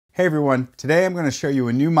Hey everyone, today I'm going to show you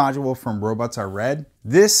a new module from Robots Are Red.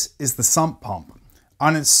 This is the SUMP pump.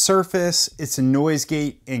 On its surface, it's a noise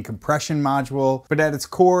gate and compression module, but at its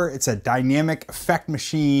core, it's a dynamic effect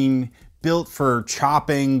machine built for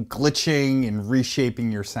chopping, glitching, and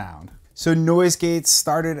reshaping your sound. So noise gates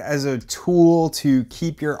started as a tool to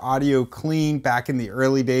keep your audio clean back in the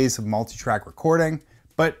early days of multi-track recording,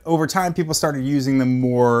 but over time people started using them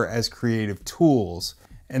more as creative tools.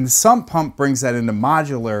 And the SUMP pump brings that into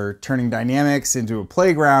modular, turning dynamics into a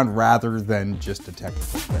playground rather than just a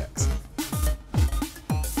technical fix.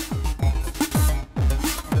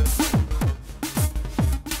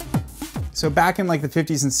 So back in like the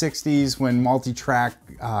 50s and 60s when multi-track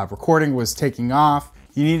recording was taking off,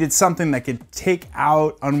 you needed something that could take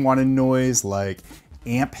out unwanted noise like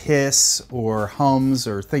amp hiss or hums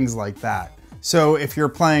or things like that. So if you're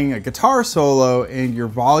playing a guitar solo and your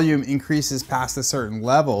volume increases past a certain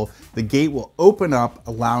level, the gate will open up,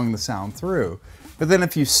 allowing the sound through. But then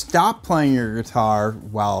if you stop playing your guitar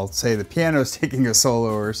while, say, the piano is taking a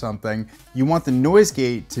solo or something, you want the noise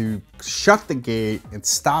gate to shut the gate and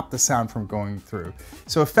stop the sound from going through.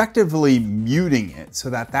 So effectively muting it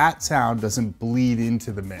so that that sound doesn't bleed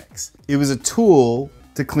into the mix. It was a tool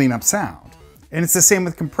to clean up sound. And it's the same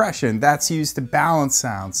with compression. That's used to balance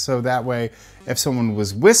sounds. So that way, if someone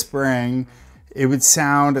was whispering, it would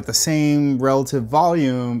sound at the same relative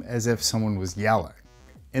volume as if someone was yelling.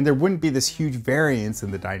 And there wouldn't be this huge variance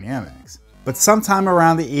in the dynamics. But sometime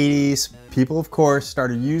around the 80s, people of course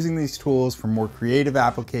started using these tools for more creative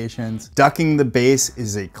applications. Ducking the bass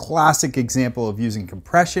is a classic example of using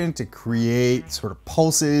compression to create sort of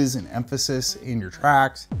pulses and emphasis in your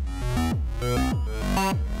tracks.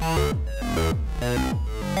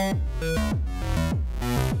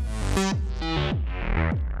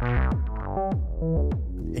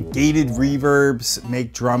 And gated reverbs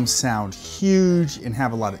make drums sound huge and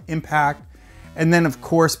have a lot of impact. And then of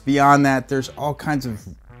course, beyond that, there's all kinds of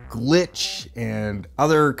glitch and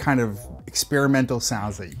other kind of experimental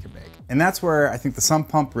sounds that you can make. And that's where I think the SUMP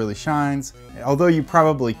pump really shines. Although you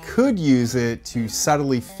probably could use it to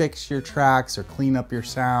subtly fix your tracks or clean up your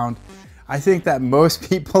sound, I think that most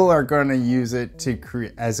people are going to use it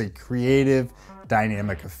to as a creative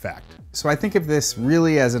dynamic effect. So I think of this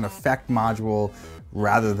really as an effect module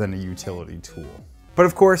rather than a utility tool. But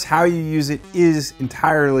of course, how you use it is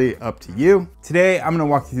entirely up to you. Today, I'm going to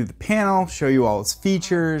walk you through the panel, show you all its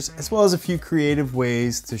features, as well as a few creative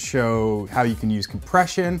ways to show how you can use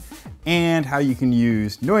compression and how you can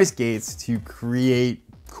use noise gates to create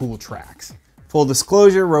cool tracks. Full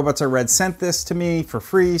disclosure, Robots Are Red sent this to me for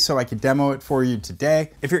free so I could demo it for you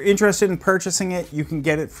today. If you're interested in purchasing it, you can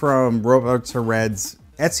get it from Robots Are Red's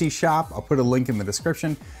Etsy shop. I'll put a link in the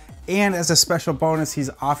description. And as a special bonus, he's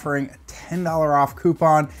offering a $10 off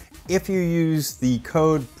coupon if you use the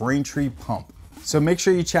code BraintreePump. So make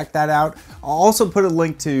sure you check that out. I'll also put a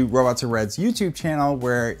link to Robots Are Red's YouTube channel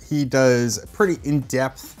where he does a pretty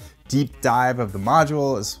in-depth deep dive of the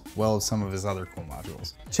module as well as some of his other cool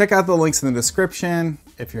modules. Check out the links in the description.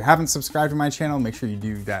 If you haven't subscribed to my channel, make sure you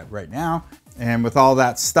do that right now. And with all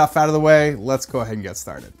that stuff out of the way, let's go ahead and get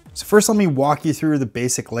started. So first, let me walk you through the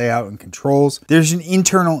basic layout and controls. There's an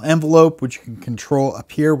internal envelope, which you can control up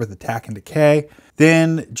here with attack and decay.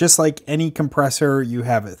 Then, just like any compressor, you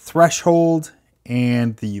have a threshold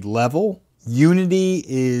and the level. Unity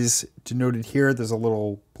is denoted here. There's a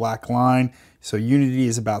little black line. So unity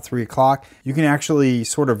is about 3 o'clock. You can actually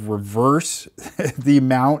sort of reverse the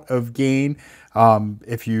amount of gain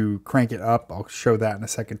if you crank it up. I'll show that in a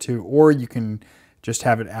second too. Or you can just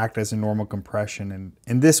have it act as a normal compression.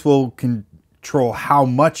 And this will control how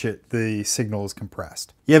much the signal is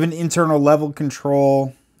compressed. You have an internal level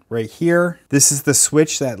control right here. This is the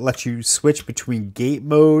switch that lets you switch between gate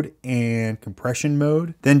mode and compression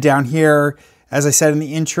mode. Then down here, as I said in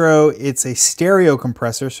the intro, it's a stereo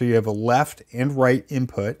compressor, so you have a left and right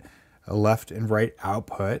input, a left and right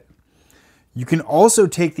output. You can also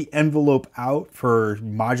take the envelope out for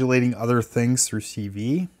modulating other things through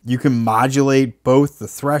CV. You can modulate both the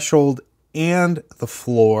threshold and the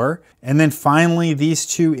floor. And then finally, these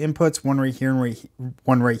two inputs, one right here and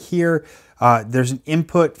one right here, there's an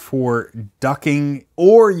input for ducking,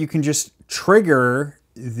 or you can just trigger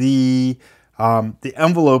the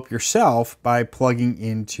envelope yourself by plugging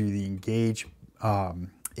into the engage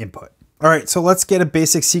input. All right, so let's get a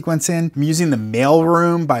basic sequence in. I'm using the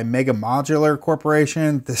Mailroom by Mega Modular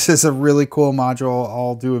Corporation. This is a really cool module.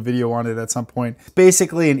 I'll do a video on it at some point. It's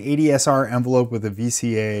basically an ADSR envelope with a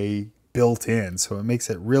VCA built in, so it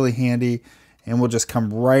makes it really handy. And we'll just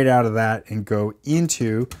come right out of that and go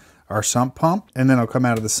into our sump pump, and then it'll come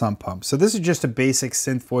out of the sump pump. So this is just a basic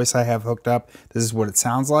synth voice I have hooked up. This is what it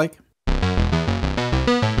sounds like.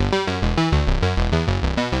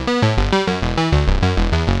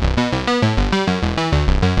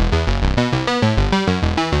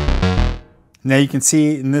 Now you can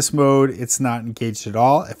see in this mode, it's not engaged at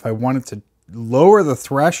all. If I wanted to lower the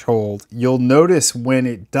threshold, you'll notice when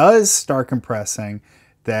it does start compressing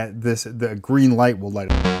that the green light will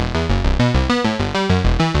light up.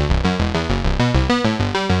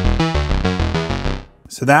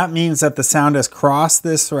 So that means that the sound has crossed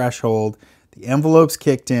this threshold, the envelope's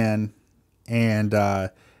kicked in, and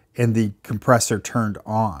the compressor turned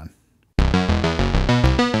on.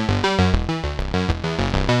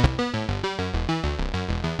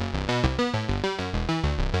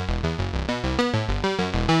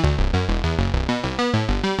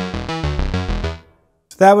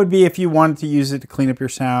 That would be if you wanted to use it to clean up your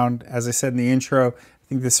sound. As I said in the intro, I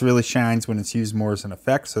think this really shines when it's used more as an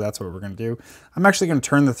effect, so that's what we're going to do. I'm actually going to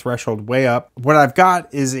turn the threshold way up. What I've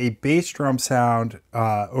got is a bass drum sound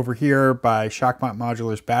over here by Shockbot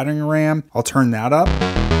Modular's battering ram. I'll turn that up.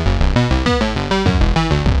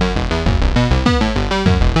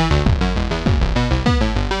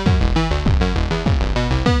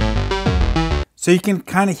 So you can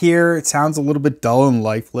kind of hear it sounds a little bit dull and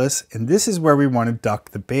lifeless, and this is where we want to duck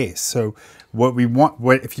the bass. So what we want,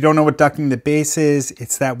 if you don't know what ducking the bass is,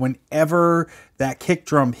 it's that whenever that kick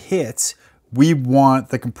drum hits, we want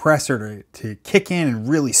the compressor to kick in and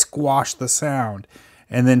really squash the sound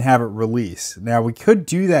and then have it release. Now we could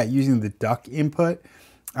do that using the duck input.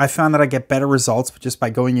 I found that I get better results just by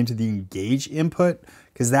going into the engage input,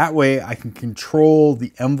 because that way I can control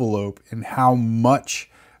the envelope and how much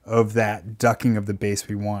of that ducking of the bass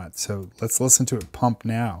we want. So let's listen to it pump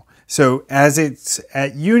now. So as it's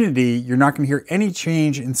at unity, you're not going to hear any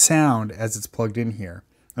change in sound as it's plugged in here.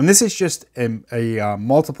 And this is just a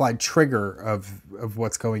multiplied trigger of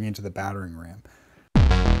what's going into the battering ram.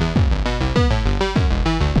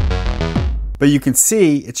 But you can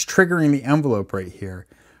see it's triggering the envelope right here.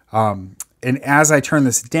 And as I turn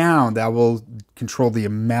this down, that will control the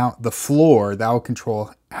amount, the floor, that will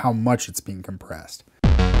control how much it's being compressed.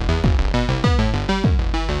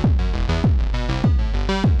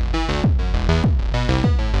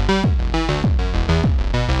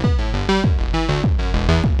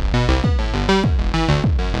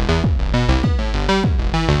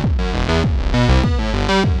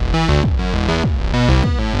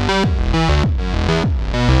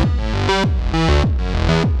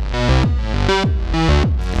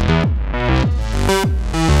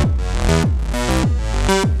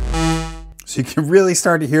 So you can really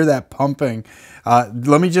start to hear that pumping.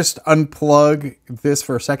 Let me just unplug this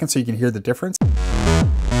for a second so you can hear the difference.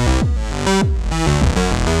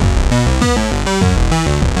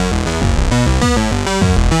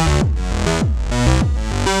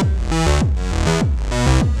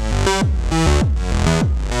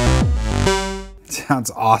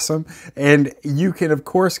 Sounds awesome. And you can of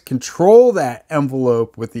course control that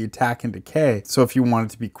envelope with the attack and decay. So if you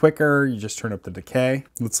want it to be quicker, you just turn up the decay.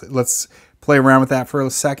 Let's play around with that for a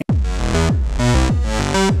second.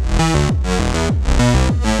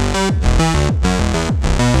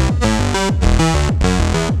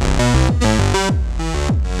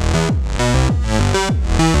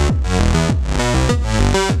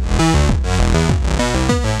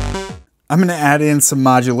 I'm going to add in some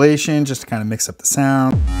modulation just to kind of mix up the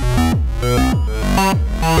sound.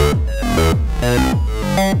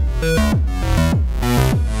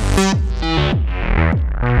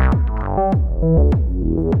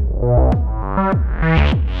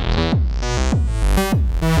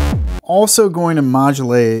 Also going to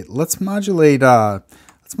modulate, let's modulate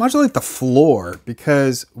the floor,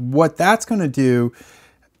 because what that's going to do,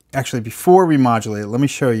 actually before we modulate it, let me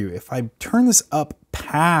show you. If I turn this up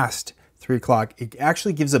past 3 o'clock, it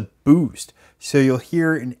actually gives a boost. So you'll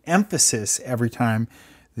hear an emphasis every time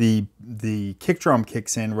the kick drum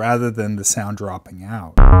kicks in rather than the sound dropping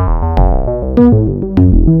out.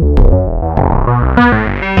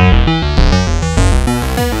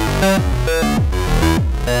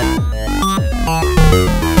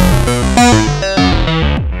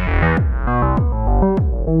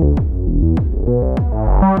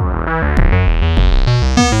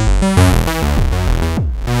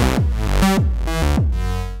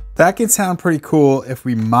 That can sound pretty cool if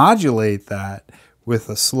we modulate that with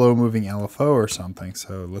a slow moving LFO or something.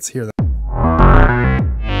 So let's hear that.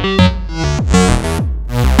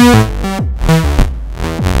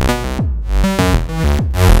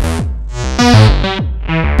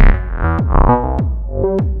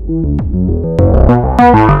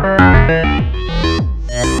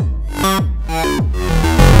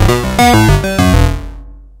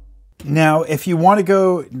 if you want to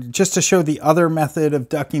go, just to show the other method of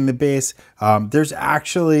ducking the bass, there's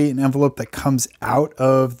actually an envelope that comes out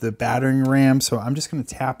of the battering ram. So I'm just going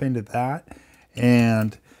to tap into that,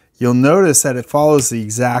 and you'll notice that it follows the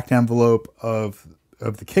exact envelope of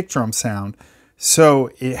the kick drum sound. So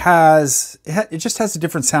it just has a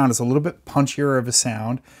different sound. It's a little bit punchier of a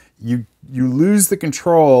sound. You lose the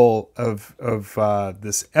control of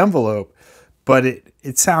this envelope, but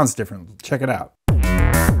it sounds different. Check it out.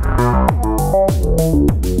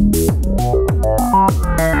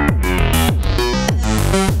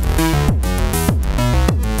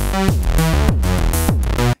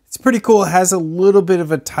 It's pretty cool. It has a little bit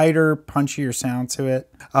of a tighter, punchier sound to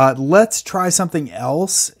it. Let's try something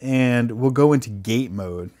else, and we'll go into gate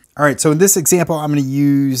mode. All right, so in this example, I'm going to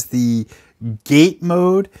use the gate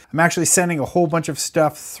mode. I'm actually sending a whole bunch of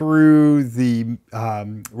stuff through the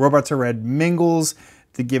Robots Are Red mingles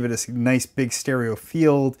to give it a nice big stereo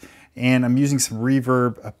field. And I'm using some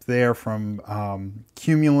reverb up there from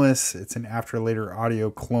Cumulus. It's an After Later audio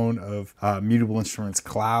clone of Mutable Instruments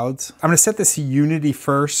Clouds. I'm going to set this to Unity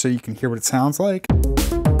first so you can hear what it sounds like.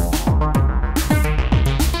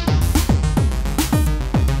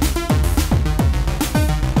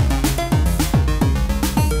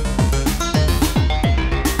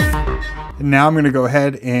 Now I'm going to go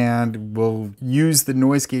ahead and we'll use the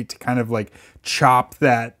noise gate to kind of like chop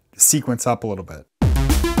that sequence up a little bit.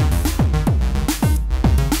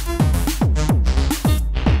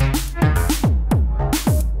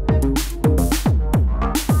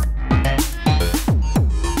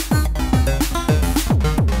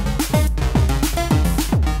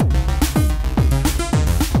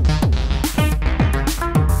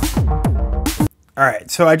 All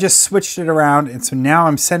right, so I just switched it around, and so now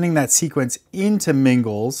I'm sending that sequence into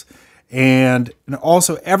mingles, and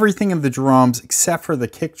also everything in the drums except for the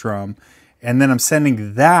kick drum, and then I'm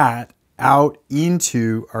sending that out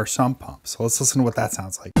into our sump pump. So let's listen to what that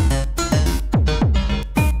sounds like.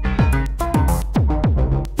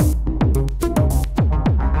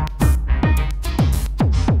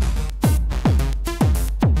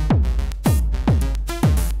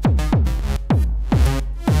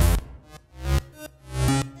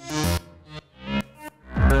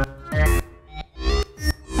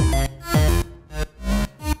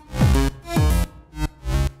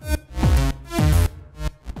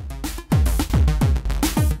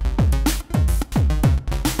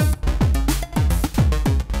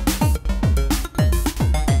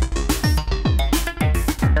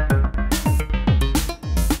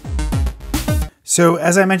 So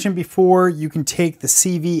as I mentioned before, you can take the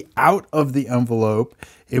CV out of the envelope,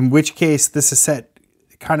 in which case this is set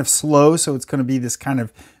kind of slow, so it's going to be this kind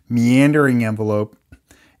of meandering envelope.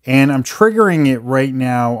 And I'm triggering it right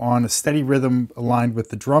now on a steady rhythm aligned with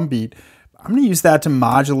the drum beat. I'm going to use that to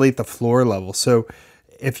modulate the floor level. So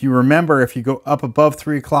if you remember, if you go up above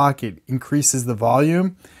 3 o'clock, it increases the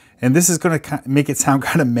volume. And this is going to make it sound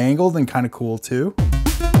kind of mangled and kind of cool too.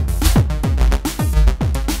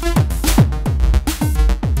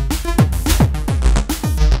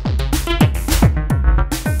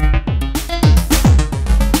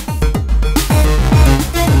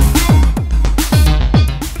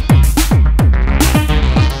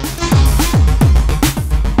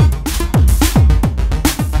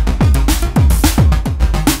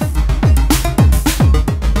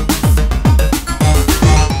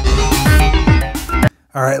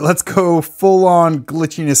 All right, let's go full on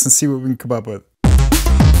glitchiness and see what we can come up with.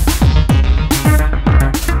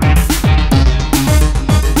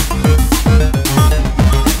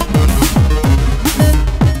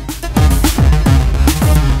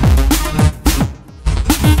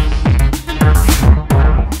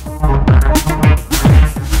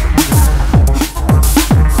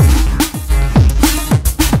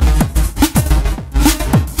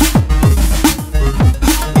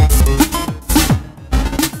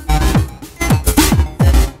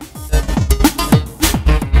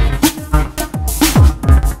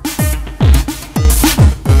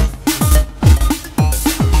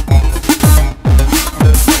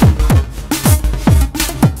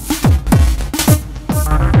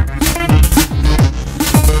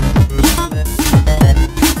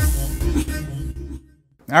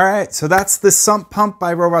 All right, so that's the Sump Pump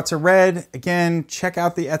by Robots Are Red. Again, check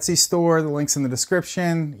out the Etsy store. The link's in the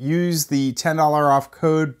description. Use the $10 off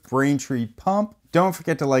code Braintree Pump. Don't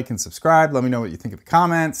forget to like and subscribe. Let me know what you think in the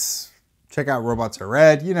comments. Check out Robots Are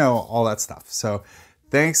Red. You know, all that stuff. So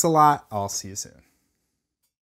thanks a lot. I'll see you soon.